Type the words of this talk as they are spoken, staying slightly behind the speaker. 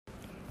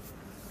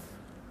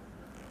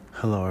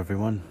Hello,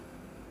 everyone.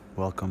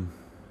 Welcome.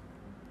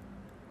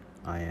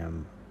 I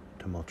am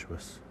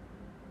tumultuous,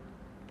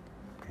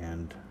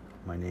 and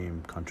my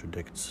name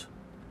contradicts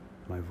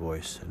my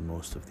voice in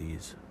most of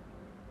these.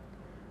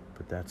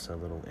 But that's a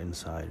little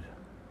inside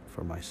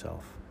for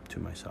myself, to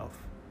myself,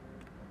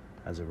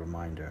 as a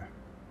reminder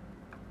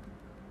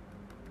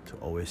to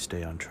always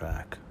stay on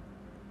track,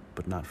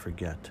 but not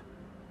forget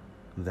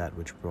that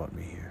which brought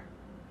me here.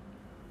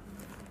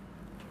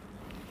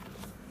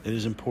 It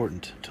is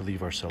important to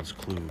leave ourselves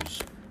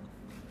clues.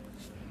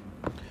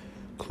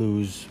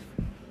 Clues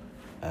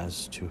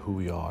as to who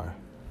we are,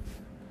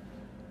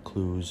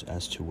 clues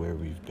as to where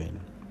we've been.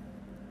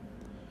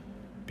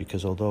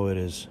 Because although it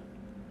is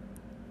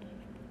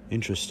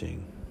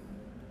interesting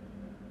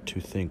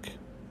to think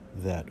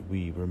that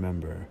we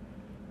remember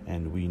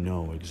and we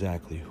know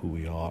exactly who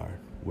we are,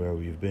 where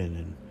we've been,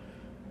 and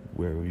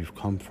where we've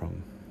come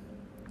from,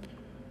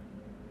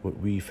 what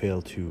we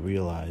fail to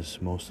realize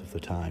most of the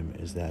time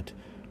is that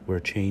we're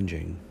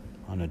changing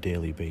on a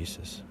daily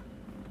basis.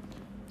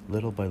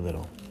 Little by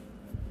little,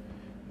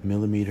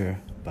 millimeter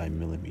by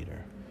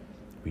millimeter,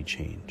 we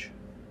change.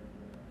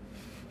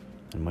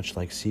 And much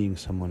like seeing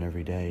someone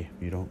every day,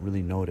 you don't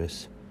really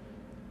notice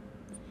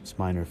its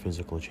minor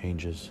physical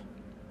changes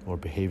or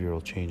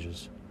behavioral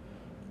changes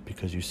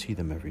because you see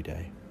them every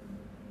day.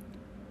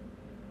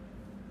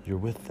 You're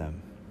with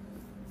them.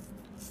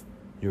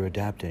 You're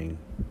adapting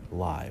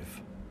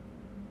live.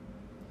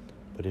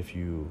 But if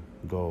you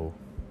go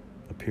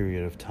a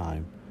period of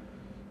time,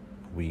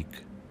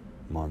 week,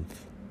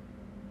 month,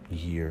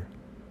 year,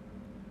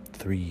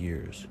 3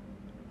 years,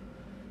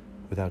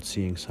 without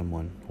seeing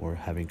someone or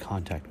having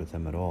contact with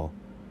them at all,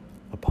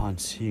 upon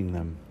seeing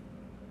them,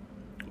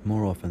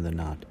 more often than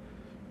not,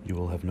 you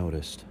will have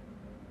noticed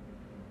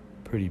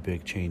pretty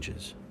big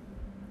changes.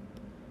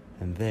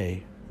 And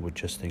they would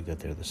just think that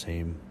they're the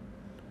same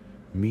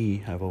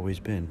me I've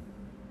always been.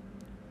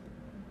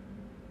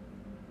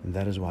 And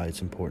that is why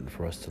it's important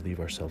for us to leave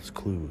ourselves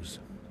clues.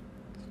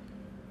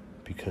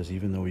 Because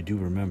even though we do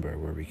remember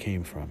where we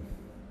came from,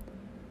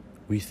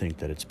 we think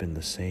that it's been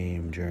the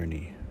same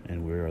journey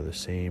and we are the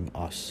same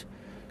us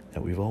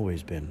that we've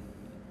always been,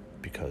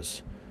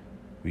 because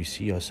we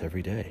see us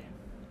every day.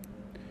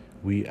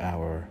 We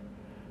are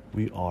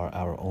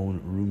our own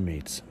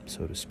roommates,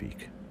 so to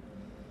speak,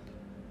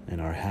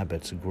 and our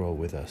habits grow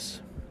with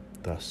us,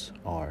 thus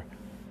are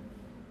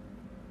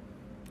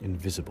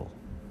invisible.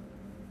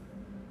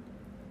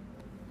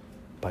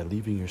 By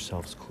leaving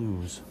yourselves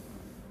clues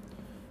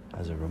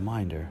as a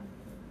reminder,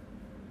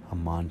 a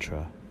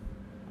mantra,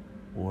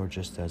 or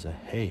just as a,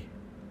 hey,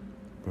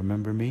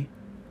 remember me?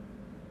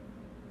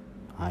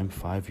 I'm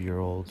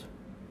 5-year-old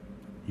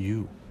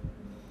you.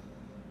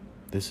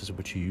 This is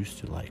what you used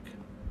to like.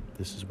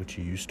 This is what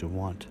you used to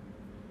want.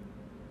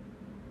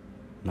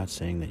 I'm not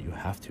saying that you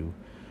have to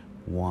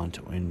want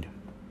and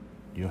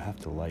you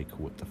have to like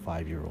what the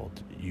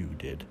 5-year-old you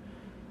did.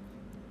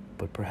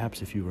 But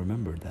perhaps if you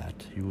remembered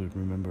that, you would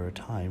remember a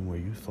time where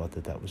you thought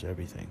that that was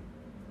everything.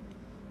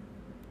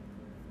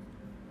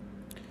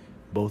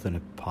 Both in a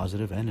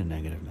positive and a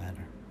negative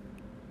manner.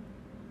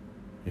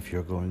 If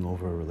you're going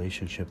over a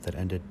relationship that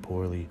ended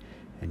poorly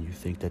and you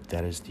think that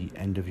that is the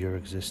end of your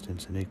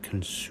existence and it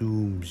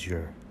consumes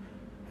your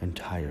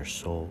entire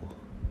soul,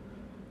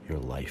 your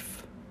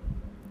life,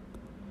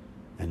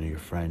 and your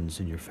friends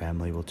and your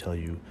family will tell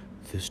you,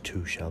 this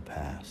too shall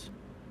pass.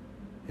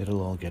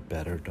 It'll all get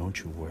better, don't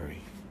you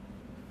worry.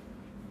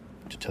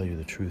 To tell you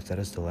the truth, that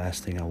is the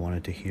last thing I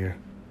wanted to hear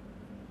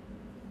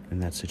in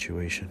that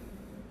situation.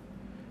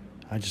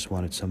 I just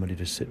wanted somebody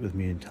to sit with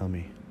me and tell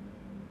me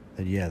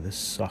that, yeah, this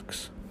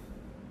sucks.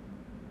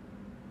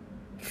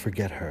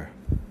 Forget her.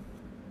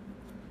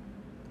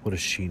 What does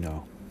she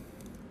know?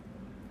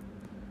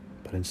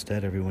 But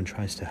instead, everyone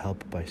tries to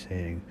help by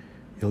saying,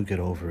 you'll get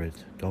over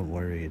it. Don't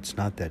worry. It's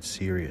not that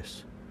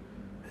serious,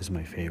 is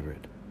my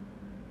favorite.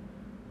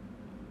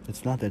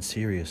 It's not that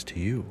serious to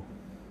you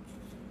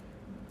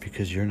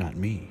because you're not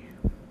me.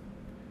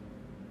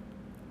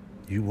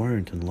 You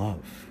weren't in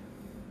love.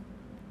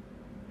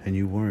 And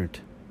you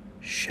weren't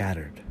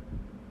shattered.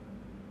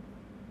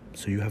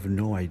 So you have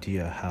no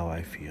idea how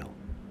I feel.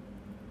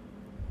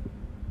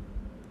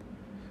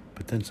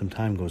 But then some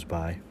time goes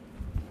by.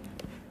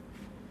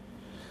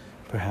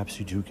 Perhaps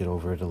you do get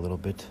over it a little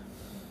bit.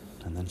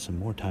 And then some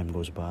more time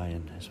goes by,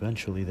 and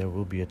eventually there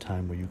will be a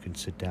time where you can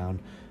sit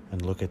down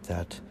and look at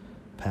that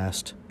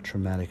past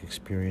traumatic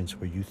experience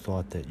where you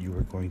thought that you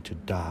were going to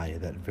die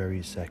that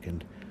very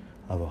second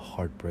of a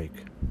heartbreak.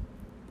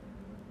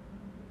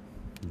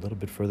 A little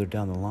bit further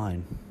down the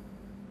line,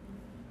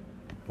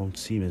 won't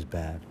seem as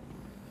bad.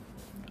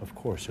 Of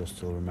course, you'll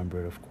still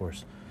remember it. Of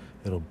course,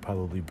 it'll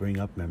probably bring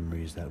up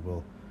memories that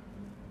will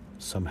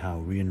somehow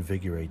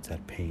reinvigorate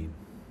that pain.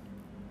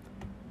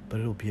 But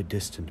it'll be a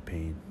distant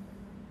pain,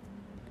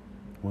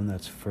 one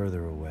that's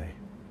further away.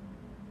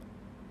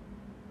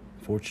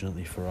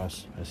 Fortunately for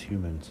us as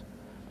humans,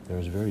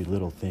 there's very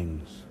little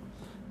things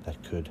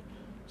that could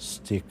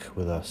stick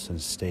with us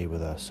and stay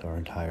with us our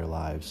entire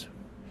lives,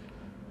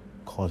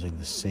 causing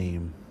the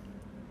same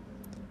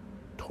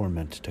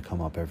torment to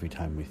come up every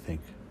time we think.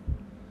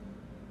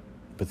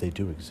 But they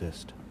do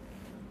exist.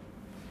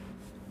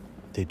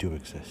 They do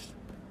exist.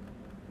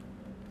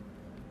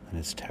 And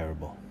it's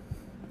terrible.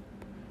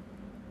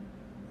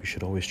 We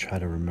should always try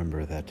to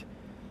remember that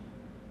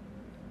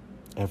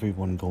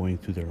everyone going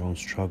through their own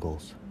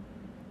struggles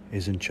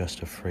isn't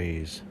just a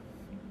phrase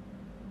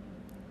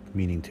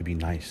meaning to be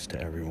nice to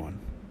everyone.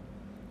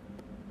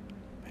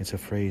 It's a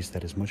phrase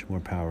that is much more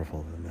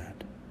powerful than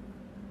that,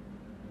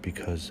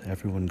 because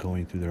everyone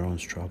going through their own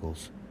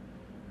struggles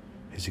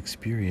is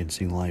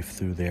experiencing life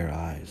through their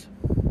eyes.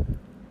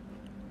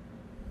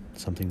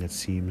 Something that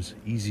seems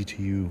easy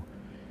to you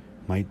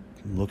might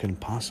look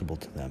impossible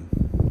to them.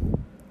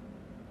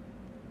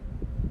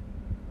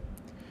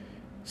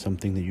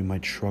 Something that you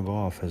might shrug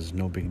off as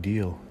no big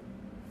deal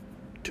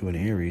to an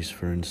Aries,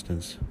 for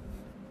instance,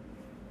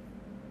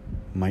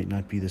 might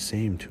not be the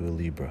same to a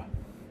Libra,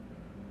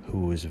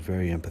 who is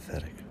very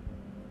empathetic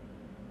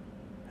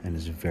and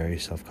is very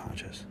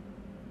self-conscious.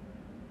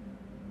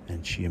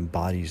 And she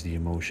embodies the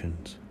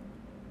emotions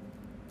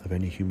of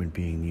any human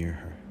being near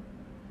her.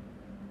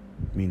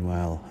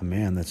 Meanwhile, a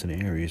man that's an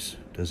Aries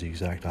does the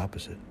exact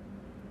opposite.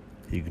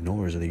 He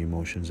ignores the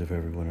emotions of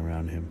everyone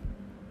around him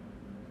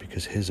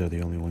because his are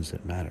the only ones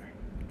that matter.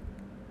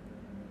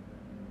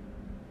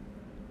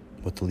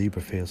 What the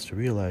Libra fails to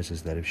realize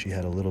is that if she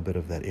had a little bit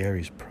of that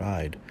Aries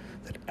pride,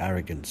 that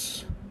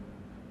arrogance,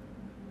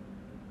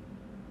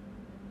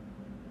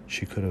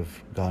 she could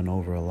have gone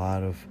over a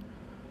lot of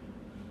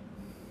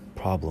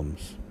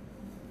problems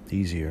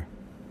easier.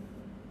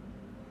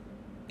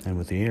 And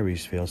what the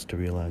Aries fails to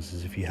realize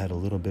is if he had a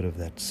little bit of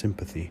that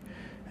sympathy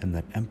and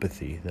that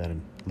empathy that a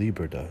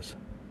Libra does,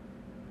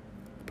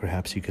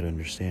 perhaps he could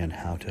understand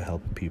how to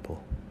help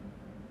people,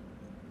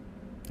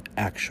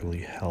 actually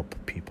help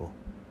people,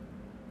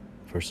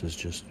 versus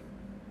just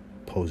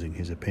posing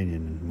his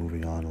opinion and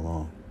moving on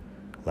along,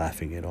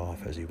 laughing it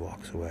off as he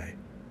walks away.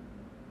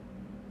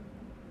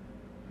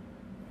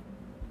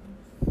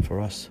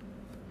 For us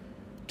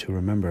to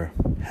remember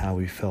how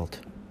we felt,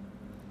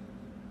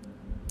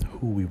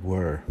 who we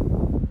were,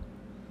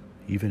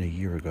 even a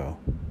year ago,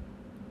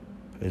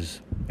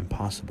 is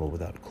impossible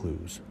without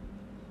clues,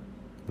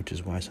 which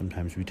is why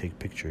sometimes we take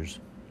pictures.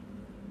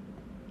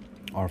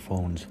 Our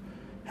phones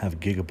have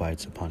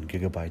gigabytes upon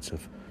gigabytes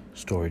of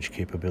storage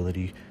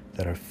capability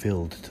that are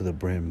filled to the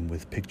brim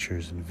with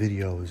pictures and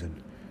videos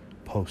and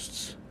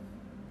posts.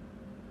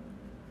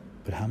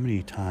 But how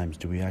many times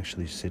do we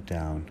actually sit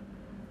down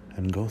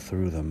and go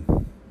through them?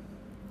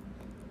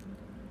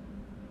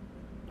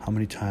 How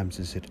many times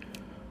is it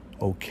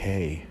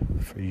okay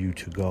for you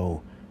to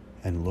go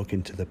and look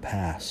into the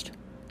past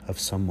of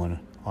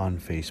someone on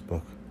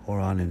Facebook or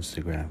on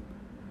Instagram,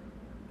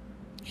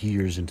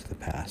 years into the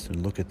past,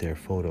 and look at their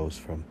photos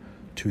from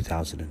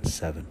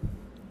 2007?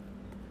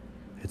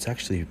 It's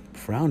actually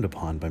frowned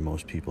upon by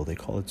most people. They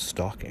call it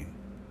stalking.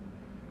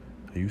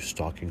 Are you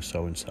stalking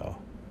so-and-so?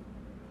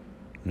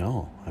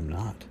 No, I'm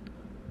not.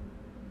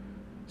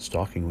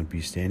 Stalking would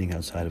be standing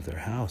outside of their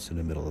house in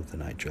the middle of the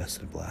night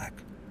dressed in black.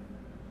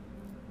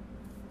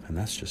 And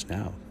that's just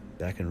now.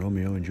 Back in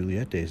Romeo and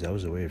Juliet days, that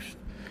was a way of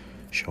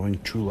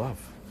showing true love.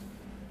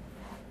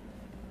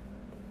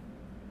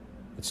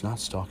 It's not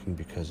stalking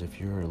because if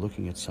you're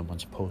looking at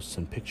someone's posts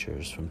and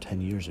pictures from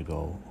 10 years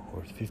ago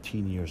or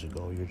 15 years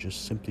ago, you're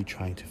just simply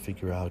trying to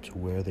figure out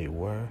where they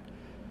were,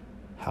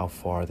 how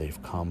far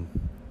they've come,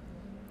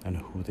 and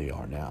who they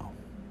are now.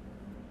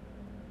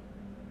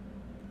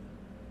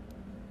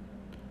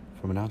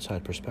 From an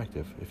outside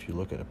perspective, if you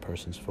look at a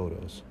person's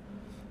photos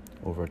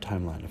over a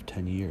timeline of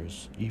 10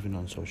 years, even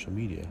on social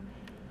media,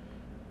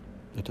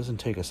 it doesn't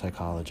take a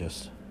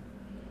psychologist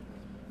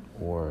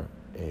or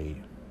a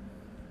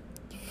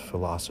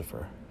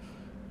philosopher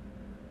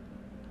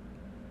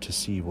to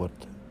see what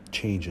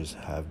changes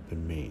have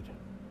been made.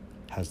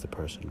 Has the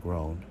person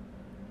grown?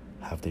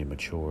 Have they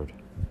matured?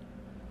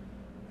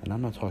 And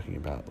I'm not talking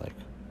about like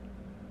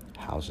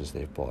houses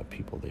they've bought,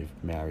 people they've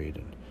married,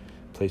 and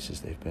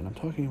places they've been. I'm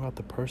talking about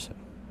the person,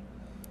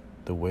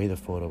 the way the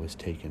photo is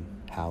taken,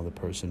 how the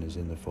person is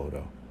in the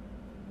photo,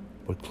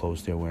 what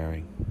clothes they're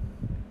wearing,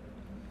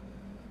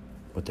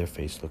 what their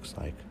face looks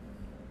like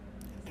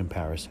in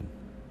comparison.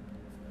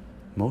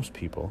 Most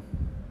people,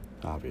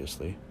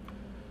 obviously,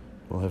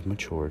 will have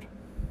matured.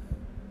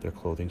 Their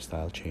clothing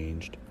style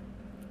changed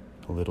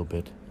a little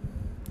bit.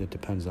 It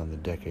depends on the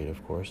decade,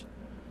 of course.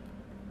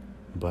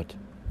 But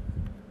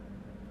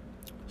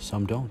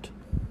some don't.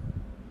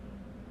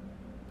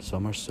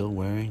 Some are still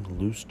wearing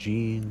loose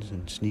jeans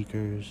and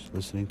sneakers,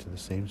 listening to the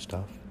same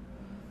stuff.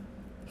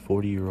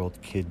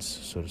 40-year-old kids,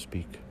 so to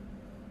speak.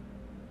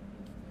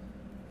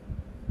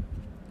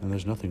 And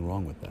there's nothing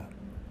wrong with that.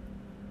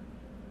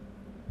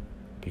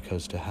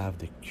 Because to have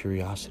the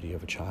curiosity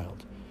of a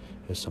child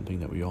is something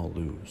that we all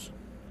lose.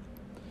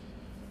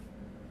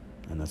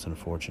 And that's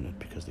unfortunate,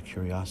 because the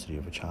curiosity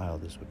of a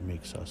child is what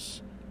makes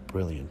us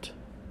brilliant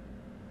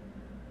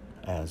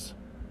as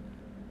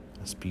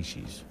a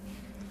species.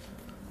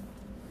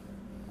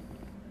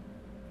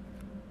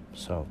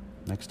 So,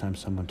 next time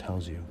someone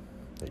tells you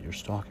that you're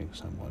stalking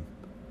someone,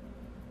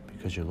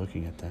 because you're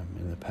looking at them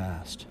in the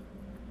past.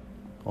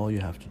 All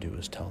you have to do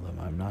is tell them,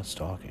 I'm not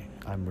stalking.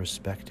 I'm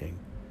respecting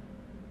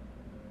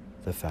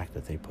the fact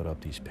that they put up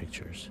these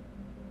pictures.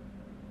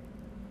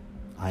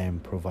 I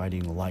am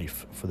providing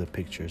life for the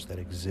pictures that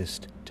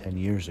exist 10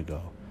 years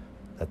ago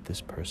that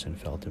this person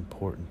felt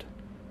important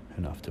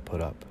enough to put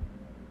up.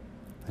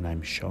 And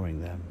I'm showing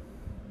them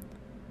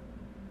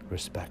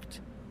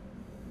respect.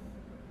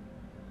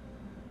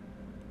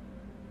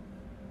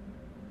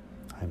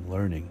 I'm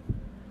learning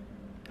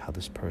how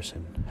this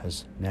person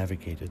has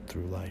navigated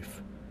through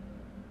life.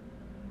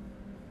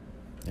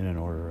 In an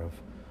order of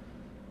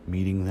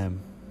meeting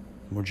them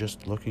or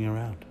just looking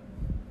around.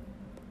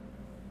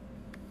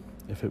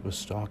 If it was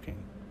stalking,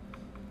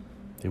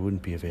 they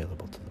wouldn't be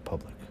available to the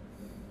public.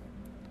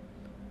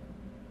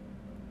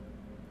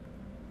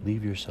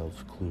 Leave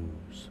yourselves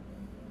clues.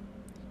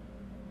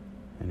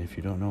 And if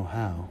you don't know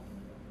how,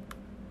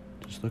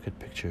 just look at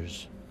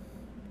pictures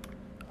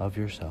of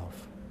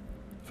yourself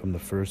from the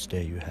first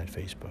day you had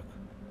Facebook.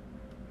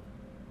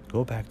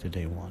 Go back to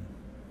day one.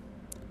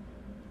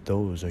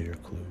 Those are your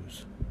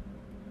clues.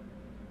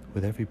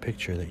 With every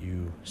picture that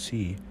you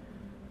see,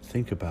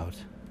 think about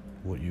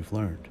what you've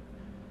learned.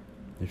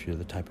 If you're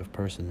the type of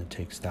person that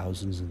takes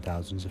thousands and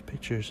thousands of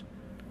pictures,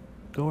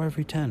 go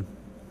every 10,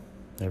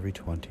 every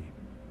 20.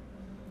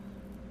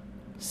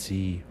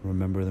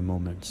 Remember the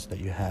moments that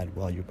you had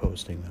while you're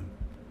posting them.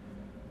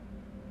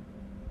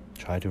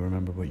 Try to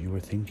remember what you were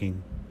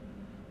thinking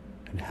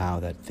and how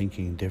that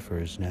thinking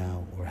differs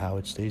now or how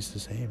it stays the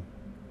same.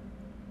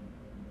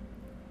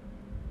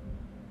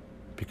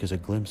 Because a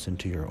glimpse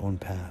into your own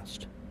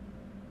past,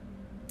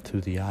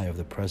 through the eye of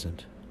the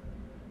present,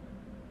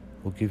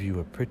 will give you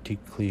a pretty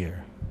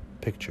clear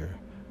picture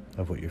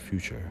of what your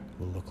future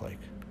will look like.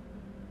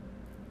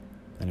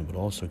 And it would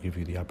also give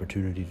you the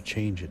opportunity to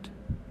change it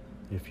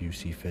if you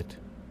see fit.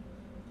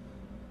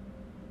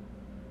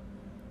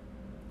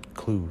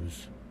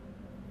 Clues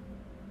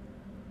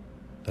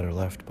that are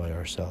left by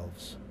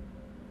ourselves,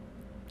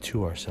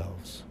 to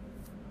ourselves,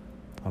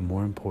 are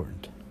more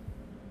important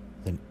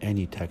than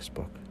any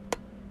textbook,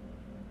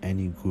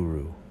 any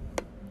guru,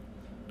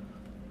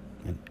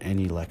 and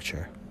any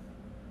lecture,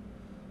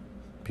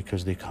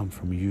 because they come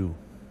from you,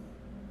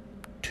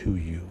 to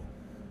you.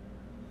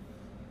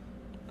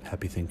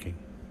 Happy thinking.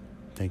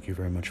 Thank you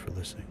very much for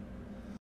listening.